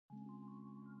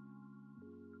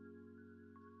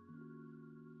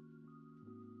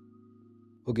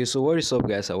Okay, so what is up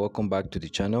guys, and welcome back to the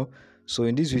channel. So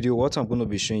in this video, what I'm going to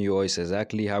be showing you all is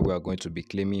exactly how we are going to be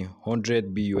claiming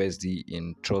 100 BUSD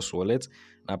in Trust Wallet.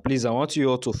 Now please, I want you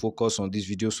all to focus on this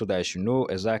video so that you should know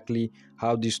exactly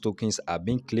how these tokens are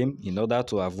being claimed in order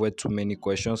to avoid too many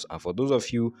questions. And for those of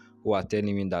you who are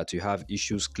telling me that you have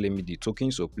issues claiming the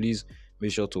token, so please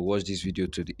make sure to watch this video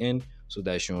to the end so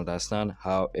that you should understand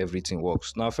how everything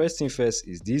works. Now first thing first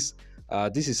is this.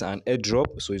 This is an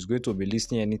airdrop, so it's going to be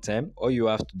listing anytime. All you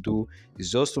have to do is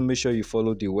just to make sure you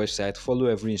follow the website, follow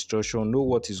every instruction, know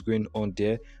what is going on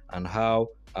there and how,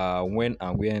 when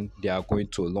and when they are going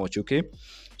to launch. Okay,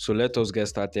 so let us get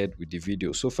started with the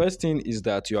video. So first thing is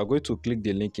that you are going to click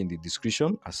the link in the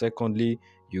description, and secondly,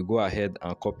 you go ahead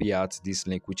and copy out this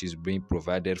link which is being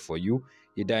provided for you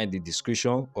either in the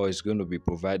description or it's going to be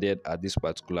provided at this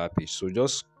particular page. So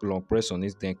just long press on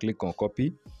it, then click on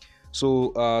copy.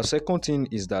 So second thing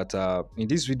is that in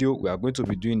this video we are going to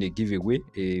be doing a giveaway,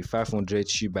 a 500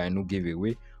 Shiba Inu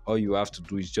giveaway. All you have to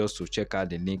do is just to check out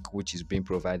the link which is being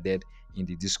provided in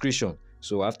the description.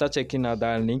 So after checking out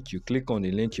that link, you click on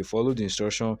the link, you follow the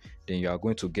instruction, then you are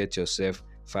going to get yourself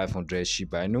 500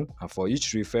 Shiba Inu, and for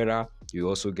each referral you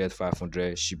also get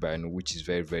 500 Shiba Inu, which is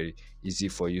very easy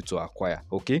for you to acquire.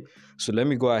 Okay, so let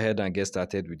me go ahead and get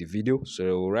started with the video.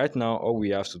 So right now all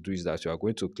we have to do is that you are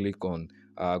going to click on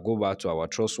go back to our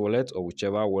Trust Wallet or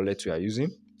whichever wallet you are using.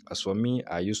 As for me,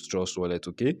 I use Trust Wallet.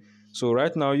 Okay, so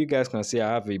right now you guys can see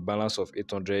I have a balance of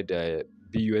 800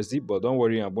 BUSD, but don't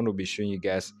worry, I'm going to be showing you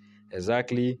guys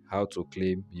exactly how to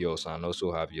claim yours and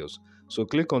also have yours. So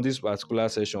click on this particular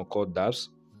section called dApps.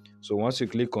 So once you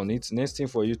click on it, next thing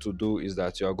for you to do is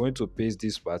that you are going to paste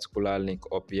this particular link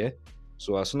up here.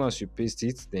 So as soon as you paste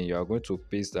it, then you are going to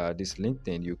paste this link,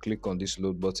 then you click on this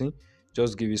load button.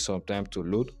 Just give it some time to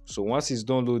load. So once it's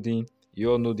done loading,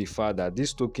 you all know the fact that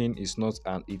this token is not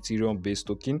an Ethereum based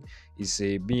token, it's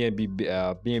a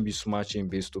BNB Smart Chain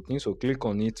based token. So click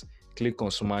on it, click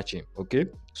on Smart Chain. Okay,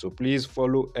 so please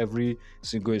follow every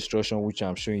single instruction which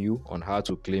I'm showing you on how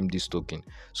to claim this token.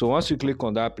 So once you click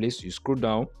on that place, you scroll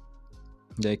down,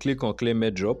 then click on claim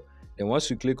airdrop. Then once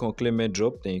you click on claim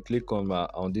airdrop, then you click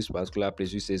on this particular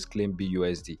place which says claim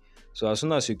BUSD. So as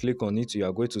soon as you click on it, you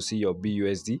are going to see your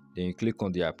BUSD, then you click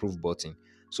on the approve button.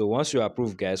 So once you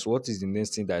approve, guys, what is the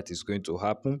next thing that is going to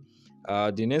happen?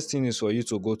 The next thing is for you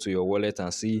to go to your wallet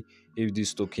and see if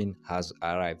this token has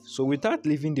arrived. So without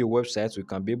leaving the website, we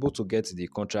can be able to get the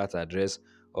contract address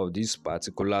of this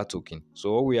particular token. So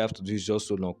all we have to do is just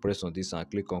to long press on this and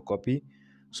click on copy.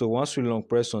 So once we long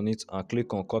press on it and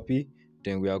click on copy,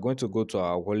 then we are going to go to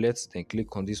our wallet, then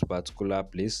click on this particular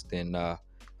place, then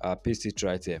paste it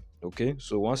right here. Okay,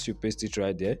 so once you paste it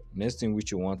right there, next thing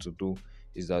which you want to do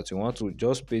is that you want to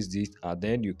just paste it, and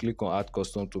then you click on add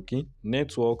custom token,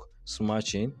 network, smart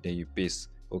chain, then you paste.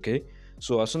 Okay,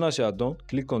 so as soon as you are done,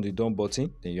 click on the done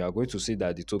button, then you are going to see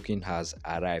that the token has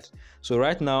arrived. So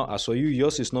right now, as for you,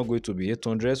 yours is not going to be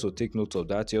 800, so take note of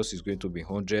that. Yours is going to be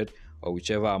 100 or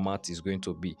whichever amount is going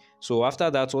to be. So after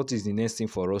that, what is the next thing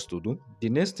for us to do? The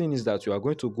next thing is that you are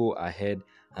going to go ahead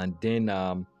and then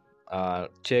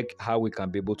check how we can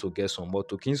be able to get some more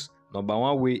tokens. Number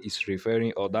one way is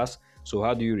referring others. So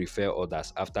how do you refer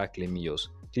others after claiming yours?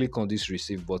 Click on this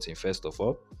receive button first of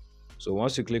all. So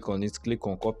once you click on it, click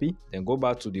on copy, then go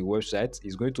back to the website.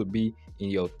 It's going to be in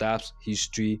your tabs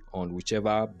history on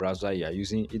whichever browser you are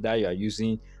using. Either you are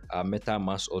using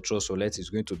MetaMask or Trust Wallet, is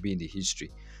going to be in the history.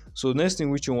 So next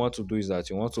thing which you want to do is that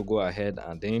you want to go ahead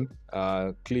and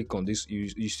then click on this.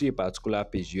 You see a particular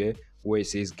page here where it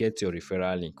says get your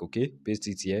referral link. Okay, paste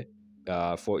it here.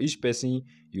 For each person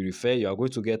you refer, you are going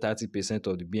to get 30%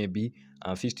 of the BNB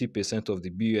and 50% of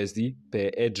the BUSD per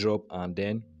airdrop, and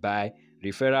then buy.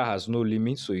 Referral has no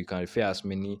limit, so you can refer as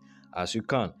many as you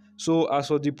can. So as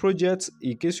for the project,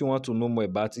 in case you want to know more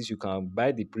about it, you can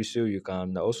buy the pre-sale, you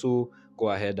can also go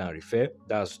ahead and refer.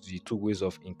 That's the two ways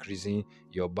of increasing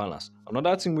your balance.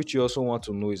 Another thing which you also want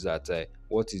to know is that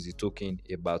what is the token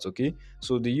about? Okay,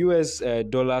 so the US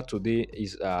dollar today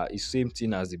is same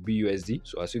thing as the BUSD.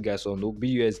 So as you guys all know,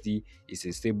 BUSD is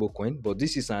a stable coin, but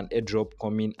this is an airdrop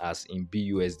coming as in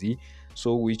BUSD.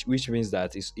 So which means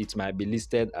that it might be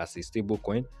listed as a stable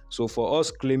coin. So for us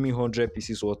claiming 100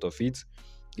 pieces worth of it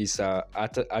is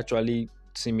actually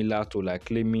similar to like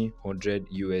claiming 100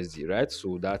 USD, right?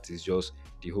 So that is just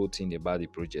the whole thing about the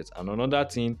project. And another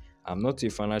thing I'm not a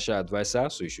financial advisor,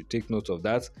 so you should take note of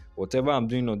that. Whatever I'm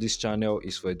doing on this channel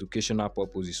is for educational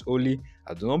purposes only.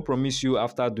 I do not promise you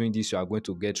after doing this you are going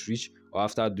to get rich, or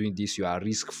after doing this you are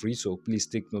risk free, so please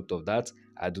take note of that.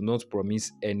 I do not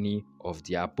promise any of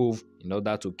the above in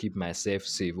order to keep myself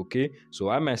safe. Okay, so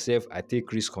I myself, I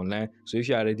take risk online, so if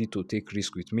you are ready to take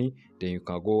risk with me, then you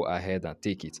can go ahead and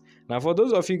take it. Now for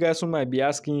those of you guys who might be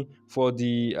asking for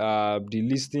the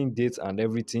listing date and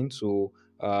everything, so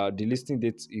the listing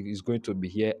date is going to be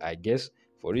here, I guess.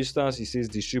 For instance, it says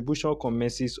distribution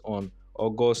commences on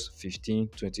August 15,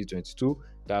 2022.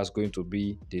 That's going to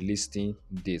be the listing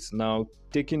date. Now,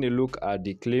 taking a look at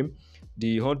the claim,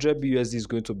 the 100 BUSD is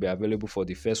going to be available for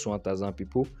the first 1,000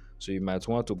 people. So you might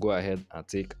want to go ahead and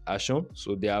take action.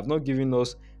 So they have not given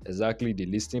us exactly the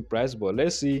listing price, but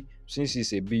let's see, since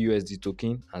it's a BUSD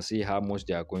token, and see how much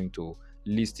they are going to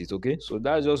list it. Okay, so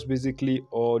that's just basically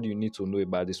all you need to know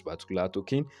about this particular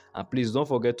token. And please don't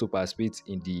forget to participate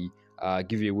in the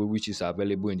giveaway, which is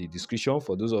available in the description,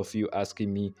 for those of you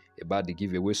asking me about the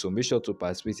giveaway. So make sure to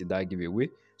participate in that giveaway.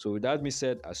 So with that being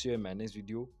said, I'll see you in my next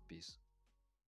video. Peace.